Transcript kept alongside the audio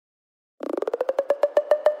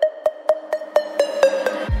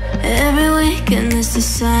Every weekend is the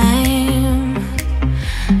same.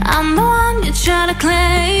 I'm the one you try to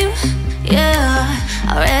claim. Yeah,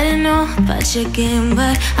 I already know about your game,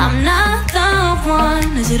 but I'm not the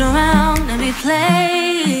one to sit around and be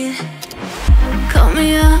played. Call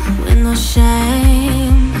me up with no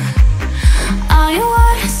shame. All your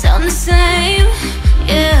words sound the same.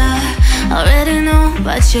 Yeah, I already know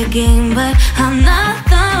about your game, but I'm not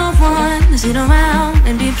the